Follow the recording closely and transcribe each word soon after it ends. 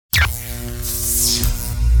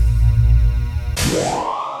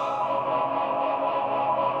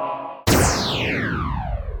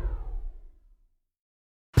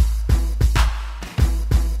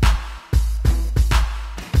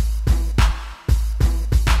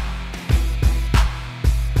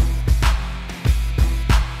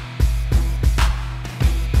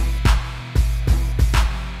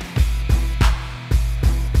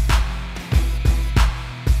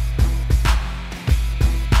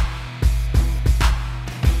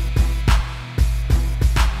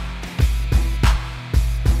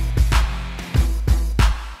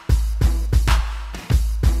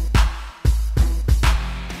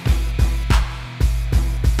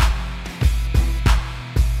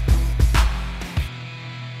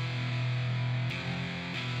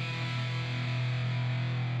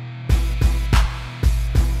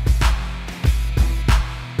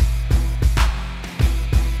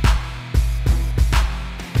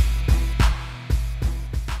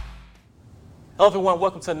Hello, everyone.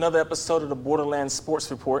 Welcome to another episode of the Borderlands Sports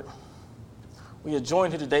Report. We are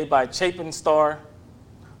joined here today by Chapin star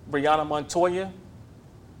Brianna Montoya,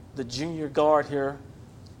 the junior guard here.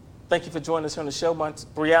 Thank you for joining us here on the show,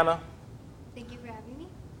 Brianna. Thank you for having me.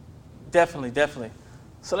 Definitely.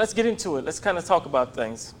 So let's get into it. Let's kind of talk about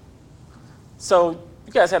things. So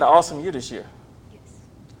you guys had an awesome year this year. Yes.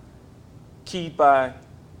 Keyed by,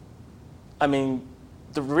 the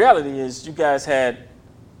reality is you guys had,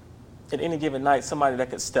 at any given night, somebody that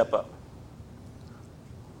could step up.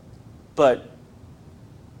 But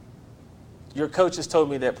your coaches told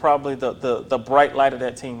me that probably the bright light of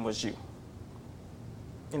that team was you.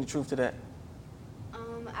 Any truth to that?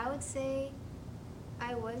 I would say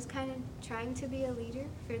I was kind of trying to be a leader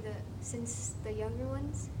since the younger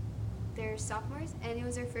ones, they're sophomores, and it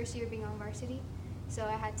was their first year being on varsity. So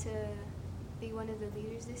I had to be one of the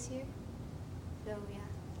leaders this year. So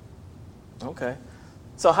yeah. Okay.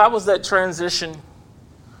 So how was that transition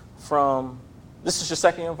from, this is your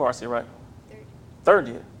second year in varsity, right? Third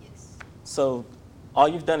year? Yes. So all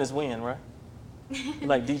you've done is win, right?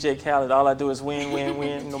 Like DJ Khaled, all I do is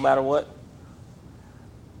win, no matter what.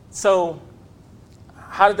 So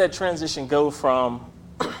how did that transition go from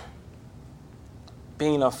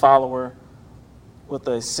being a follower with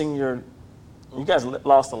a senior, you guys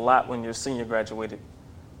lost a lot when your senior graduated,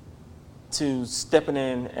 to stepping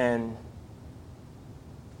in and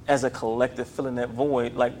as a collective filling that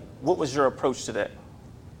void? Like, what was your approach to that?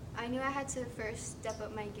 I knew I had to first step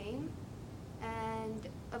up my game and,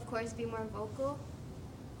 of course, be more vocal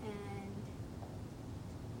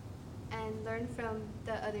and learn from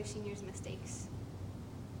the other seniors' mistakes.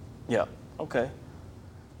 Yeah, okay.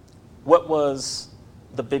 What was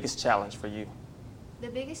the biggest challenge for you? The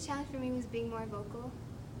biggest challenge for me was being more vocal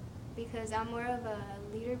because I'm more of a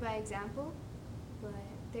leader by example, but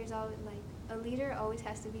there's always, a leader always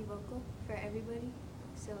has to be vocal for everybody,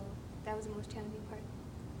 so that was the most challenging part.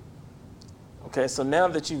 Okay, so now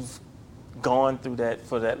that you've gone through that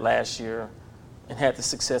for that last year and had the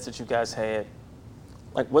success that you guys had,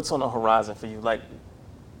 what's on the horizon for you?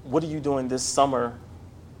 What are you doing this summer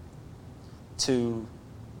to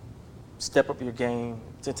step up your game,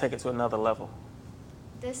 to take it to another level?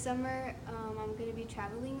 This summer, I'm going to be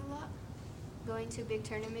traveling a lot, going to big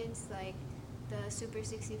tournaments like the Super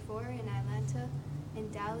 64 in Atlanta, in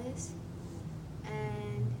Dallas,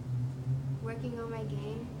 and working on my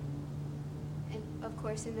game, and of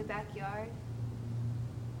course in the backyard,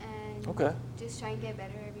 and just trying to get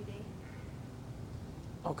better every day.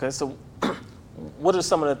 Okay, so what are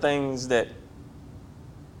some of the things that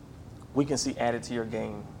we can see added to your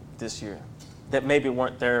game this year that maybe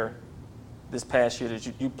weren't there this past year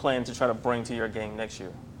that you plan to try to bring to your game next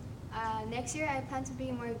year? Next year, I plan to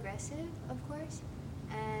be more aggressive, of course,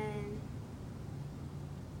 and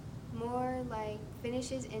more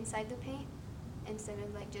finishes inside the paint instead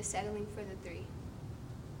of just settling for the three.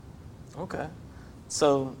 Okay.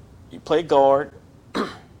 So you play guard.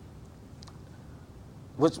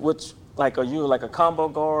 Which are you like a combo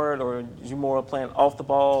guard, or are you more playing off the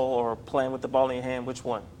ball or playing with the ball in your hand? Which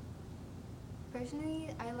one? Personally,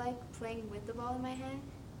 I like playing with the ball in my hand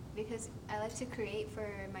because I like to create for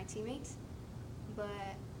my teammates, but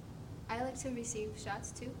I like to receive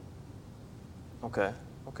shots too. Okay.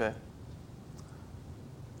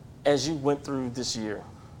 As you went through this year,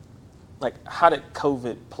 how did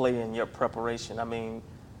COVID play in your preparation?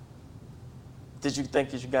 Did you think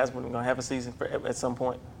that you guys weren't going to have a season at some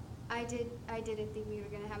point? I didn't think we were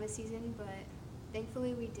going to have a season, but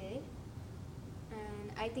thankfully we did.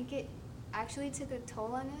 And I think it actually took a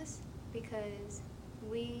toll on us because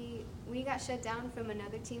we got shut down from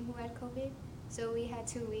another team who had COVID, so we had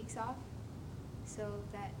 2 weeks off. So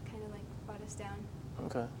that kind of brought us down.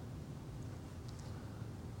 Okay.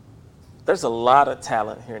 There's a lot of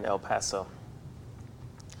talent here in El Paso.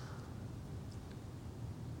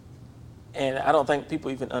 And I don't think people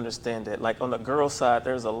even understand that. On the girls' side,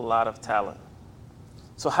 there's a lot of talent.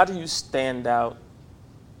 So how do you stand out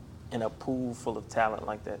in a pool full of talent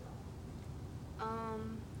like that?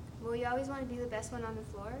 Well, you always want to be the best one on the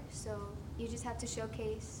floor, so you just have to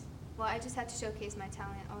showcase, I just have to showcase my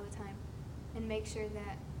talent all the time and make sure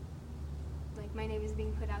that, my name is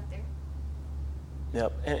being put out there.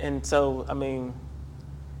 Yep, and so,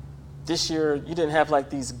 this year you didn't have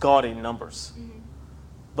these gaudy numbers,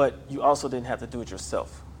 but you also didn't have to do it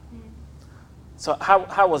yourself. So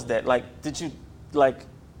how was that? Did you,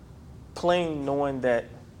 playing knowing that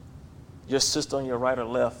your sister on your right or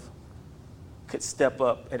left could step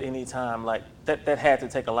up at any time, that had to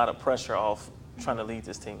take a lot of pressure off trying to lead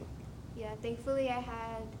this team? Yeah, thankfully I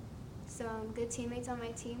had some good teammates on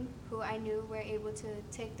my team who I knew were able to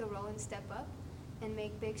take the role and step up. and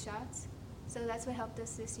make big shots. So that's what helped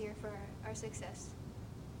us this year for our success.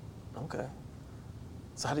 Okay.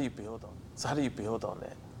 So how do you build on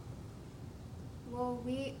that? Well,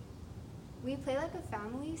 we play like a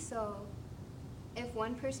family, so if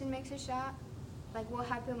one person makes a shot, like we'll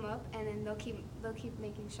hype them up, and then they'll keep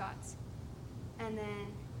making shots. And then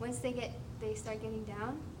once they start getting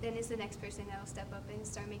down, then it's the next person that'll step up and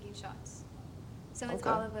start making shots. So it's Okay.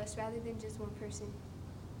 all of us rather than just one person.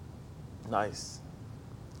 Nice.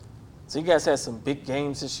 So you guys had some big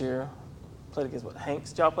games this year. Played against what,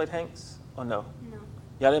 Hanks? Y'all played Hanks or no? No.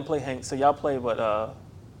 Y'all didn't play Hanks. So y'all played what?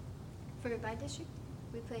 For my district,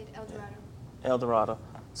 we played El Dorado. El Dorado.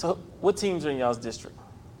 So what teams are in y'all's district?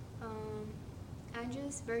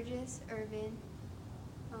 Andrews, Burgess, Irvin,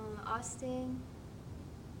 Austin,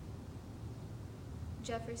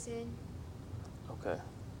 Jefferson. Okay.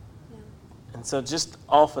 Yeah. And so just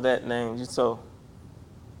off of that name,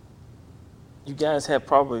 you guys have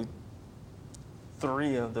probably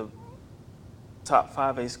 3 of the top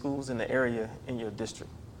 5A schools in the area in your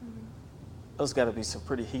district. Mm-hmm. Those got to be some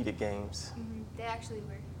pretty heated games. Mm-hmm. They actually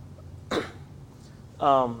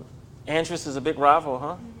were. Andrus is a big rival,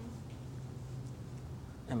 huh? Mm-hmm.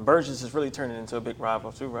 And Burgess is really turning into a big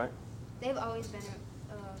rival too, right? They've always been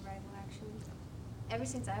a rival, actually, ever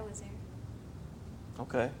since I was there.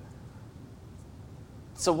 Okay.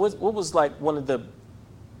 So what was like one of the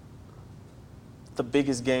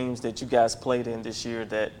biggest games that you guys played in this year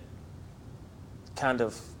that kind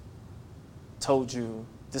of told you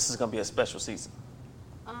this is going to be a special season?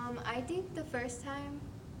 I think the first time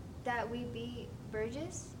that we beat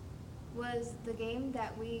Burgess was the game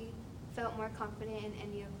that we felt more confident in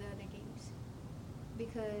any of the other games,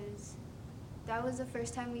 because that was the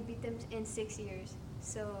first time we beat them in 6 years.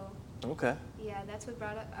 So Okay. yeah, that's what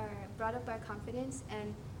brought up our confidence,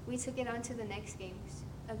 and we took it on to the next games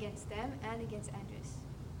against them and against Andrus.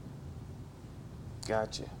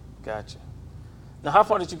 Gotcha. Now, how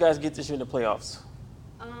far did you guys get this year in the playoffs?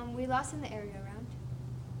 We lost in the area round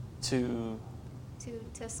To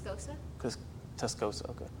Tascosa. Tuscosa.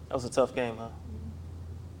 Okay. That was a tough game, huh?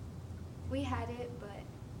 We had it, but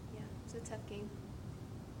yeah, it's a tough game.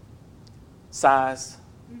 Size.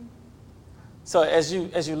 Mhm. So as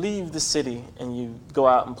you leave the city and you go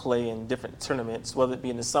out and play in different tournaments, whether it be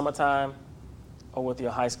in the summertime or with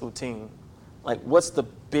your high school team, like what's the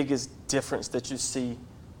biggest difference that you see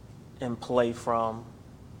in play from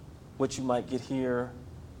what you might get here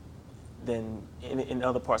than in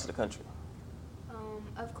other parts of the country?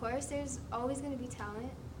 Of course, there's always going to be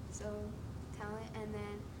talent, and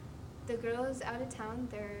then the girls out of town,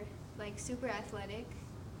 they're like super athletic,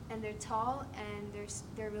 and they're tall, and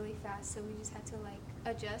they're really fast, so we just had to like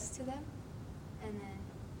adjust to them, and then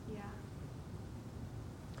yeah.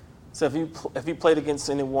 So if you played against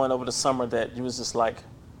anyone over the summer that you was just like,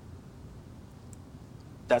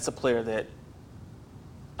 that's a player that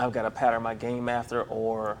I've got to pattern my game after,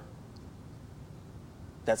 or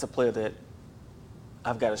that's a player that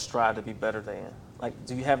I've got to strive to be better than. Like,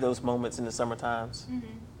 do you have those moments in the summer times?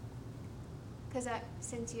 Because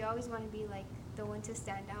since you always want to be like the one to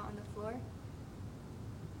stand out on the floor,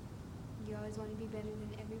 you always want to be better than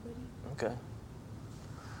everybody. Okay.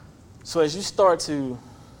 So as you start to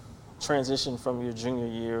transition from your junior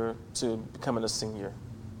year to becoming a senior,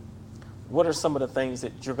 what are some of the things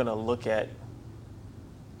that you're going to look at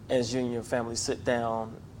as you and your family sit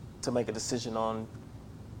down to make a decision on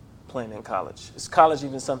playing in college? Is college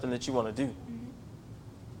even something that you want to do?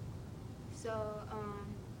 So,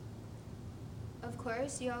 of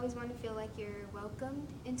course, you always want to feel like you're welcomed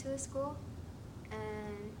into a school,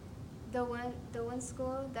 and the one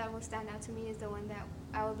school that will stand out to me is the one that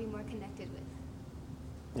I will be more connected with.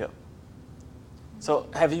 Yep. So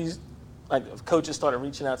have you, like, have coaches started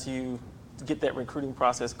reaching out to you to get that recruiting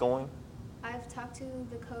process going? I've talked to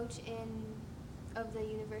the coach of the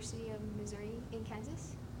University of Missouri in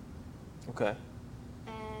Kansas, Okay.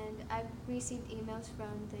 and I've received emails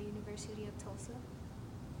from the University of Tulsa.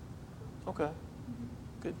 Okay.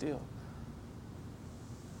 Good deal.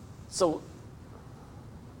 So,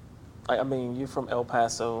 I mean, you're from El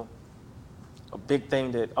Paso. A big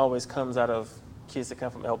thing that always comes out of kids that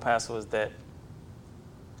come from El Paso is that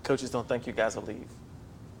coaches don't think you guys will leave.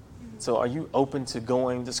 So are you open to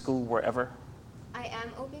going to school wherever? I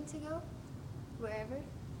am open to go wherever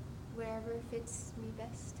fits me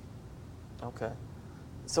best. Okay.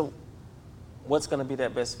 So what's going to be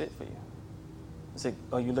that best fit for you?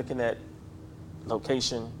 Are you looking at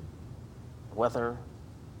location, weather,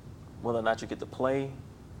 whether or not you get to play?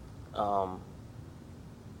 You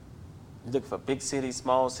looking for big city,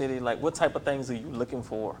 small city? Like, what type of things are you looking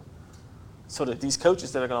for so that these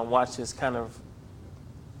coaches that are going to watch this kind of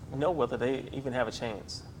know whether they even have a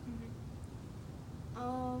chance?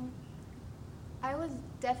 I would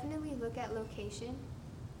definitely look at location,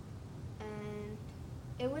 and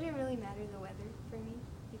it wouldn't really matter the weather for me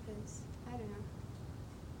because I don't know.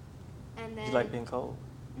 And then You like being cold?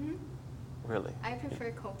 Mhm. Really? I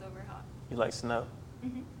prefer cold over hot. You like snow?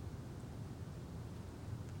 And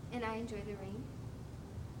I enjoy the rain.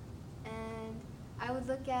 And I would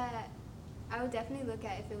definitely look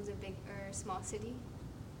at if it was a big or small city,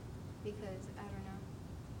 because I don't know.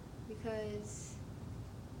 Because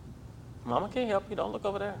Mama can't help you. Don't look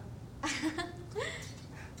over there.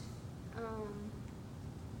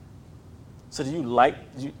 So do you like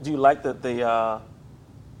the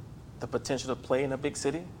potential to play in a big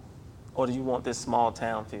city, or do you want this small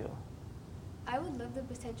town feel? I would love the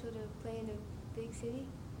potential to play in a big city,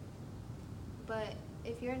 but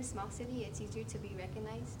if you're in a small city, it's easier to be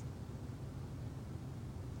recognized.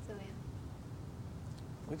 So yeah.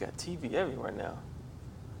 We got TV everywhere now.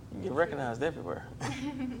 You get recognized everywhere.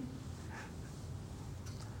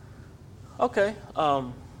 Okay.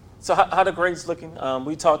 So how the grades looking?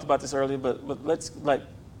 We talked about this earlier, but let's, like,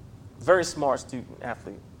 very smart student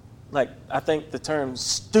athlete. Like, I think the term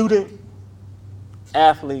student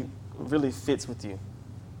athlete really fits with you.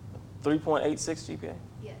 3.86 GPA?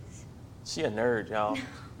 Yes. She a nerd, y'all.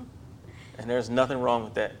 And there's nothing wrong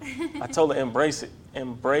with that. I told her, embrace it.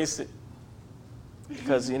 Embrace it.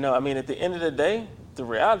 Because, at the end of the day, the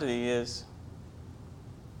reality is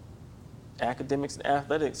academics and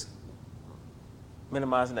athletics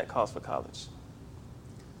minimizing that cost for college.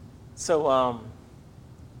 So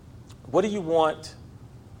what do you want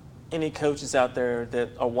any coaches out there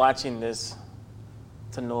that are watching this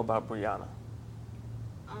to know about Brianna?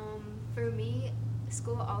 For me,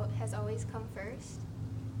 school has always come first.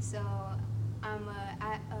 So I'm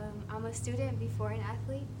a student before an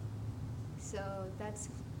athlete. So that's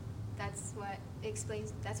what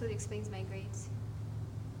explains my grades.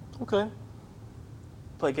 Okay.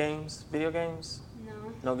 Play games, video games?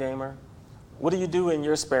 No. No gamer. What do you do in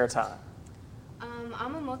your spare time?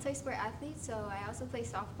 I'm a multi-sport athlete, so I also play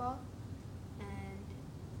softball, and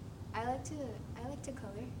I like to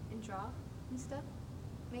color and draw and stuff,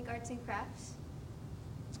 make arts and crafts.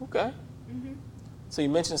 Okay. So you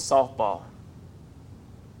mentioned softball.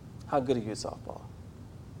 How good are you at softball?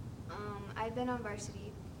 I've been on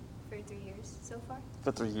varsity for 3 years so far.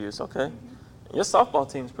 For 3 years, okay. Your softball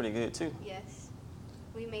team's pretty good too. Yes.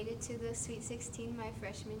 We made it to the Sweet 16 my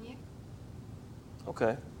freshman year.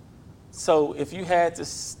 Okay. So if you had to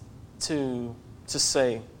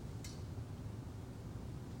say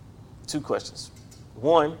 2 questions.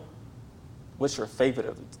 One, what's your favorite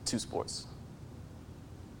of the 2 sports?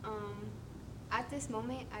 At this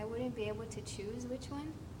moment, I wouldn't be able to choose which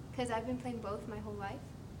one because I've been playing both my whole life.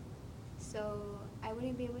 So I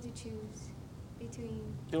wouldn't be able to choose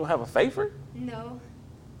between. You don't have a favorite? No.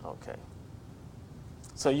 Okay.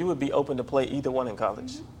 So you would be open to play either one in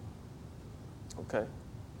college? Okay.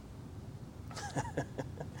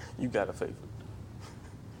 You got a favorite.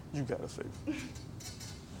 You got a favorite.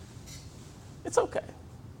 It's okay.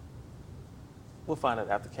 We'll find it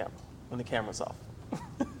after camera, when the camera's off.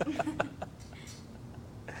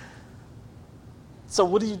 So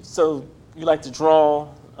you like to draw?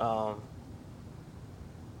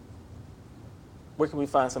 Where can we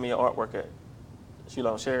find some of your artwork at?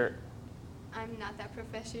 Sheila, share it. I'm not that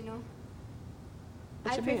professional.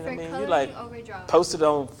 What I you mean? prefer You coloring like over drawing. post it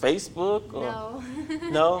on Facebook? Or? No.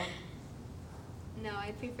 No? No,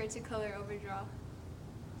 I prefer to color over draw.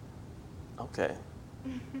 Okay.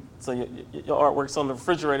 So your artwork's on the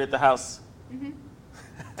refrigerator at the house?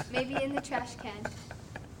 Maybe in the trash can.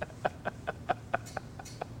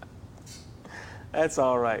 That's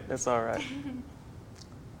all right. That's all right.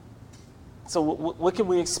 So what can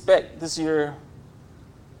we expect this year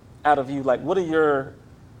out of you? Like, what are your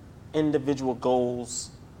individual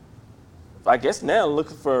goals? I guess now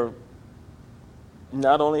looking for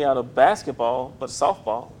not only out of basketball, but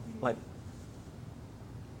softball. Like,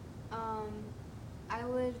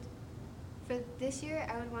 for this year,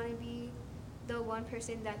 I would want to be the one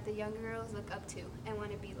person that the younger girls look up to and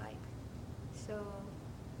want to be like. So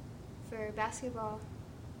for basketball,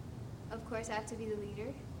 of course, I have to be the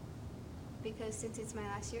leader because since it's my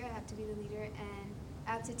last year, I have to be the leader and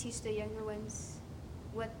I have to teach the younger ones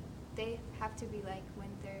what they have to be like when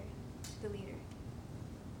they're the leader.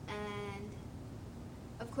 And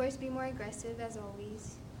of course, be more aggressive as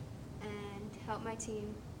always and help my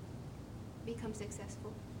team become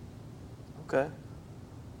successful. okay.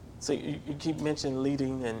 So you keep mentioning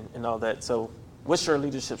leading and all that. So what's your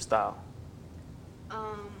leadership style?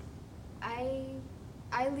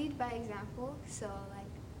 I lead by example, so like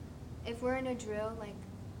if we're in a drill, like,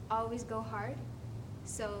 always go hard.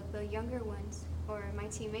 So the younger ones, or my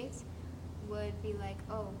teammates, would be like,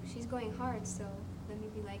 oh, she's going hard, so let me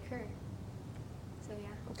be like her. So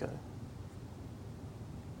yeah. Okay.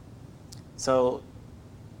 So,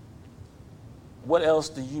 what else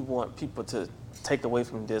do you want people to take away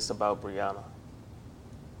from this about Brianna?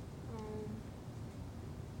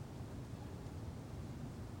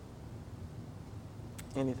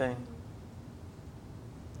 Anything?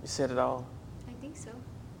 You said it all? I think so.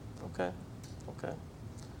 Okay. Okay.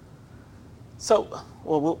 So,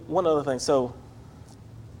 well, one other thing. So,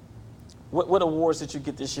 what awards did you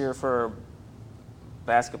get this year for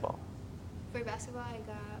basketball? For basketball, I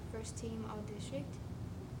got first team all district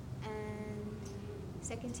and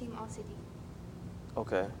second team all city.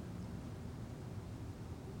 Okay.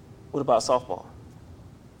 What about softball?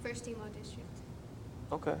 First team all district.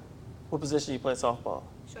 Okay. What position you play softball?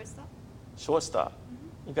 Shortstop. Shortstop.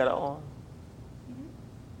 Mhm. You got it on? Mhm.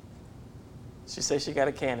 She says she got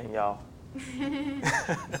a cannon, y'all.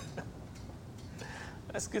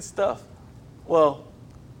 That's good stuff. Well,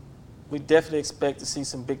 we definitely expect to see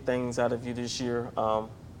some big things out of you this year,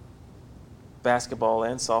 basketball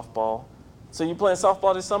and softball. So you playing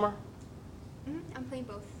softball this summer? I'm playing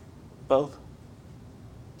both. Both?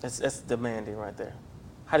 That's demanding right there.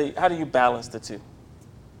 How do you balance the two?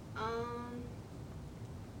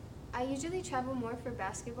 I usually travel more for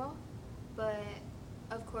basketball, but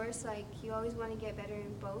of course, like, you always want to get better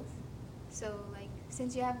in both. So, like,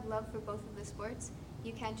 since you have love for both of the sports,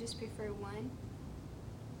 you can't just prefer one.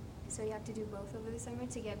 So you have to do both over the summer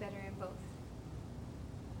to get better in both.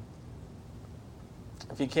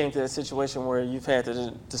 If you came to a situation where you've had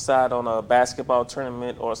to decide on a basketball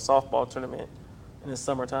tournament or a softball tournament in the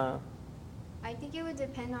summertime? I think it would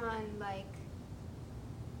depend on, like,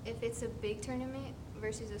 if it's a big tournament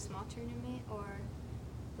versus a small tournament, or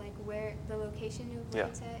like where the location of where Yeah.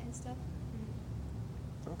 it's at and stuff.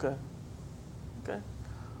 Okay. Okay.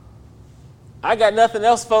 I got nothing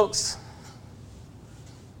else, folks.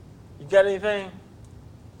 You got anything?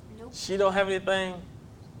 Nope. She don't have anything.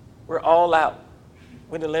 We're all out.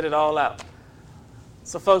 We done let it all out.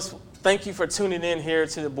 So, folks, thank you for tuning in here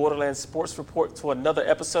to the Borderlands Sports Report to another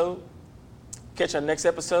episode. Catch our next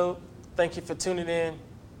episode. Thank you for tuning in.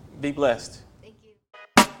 Be blessed.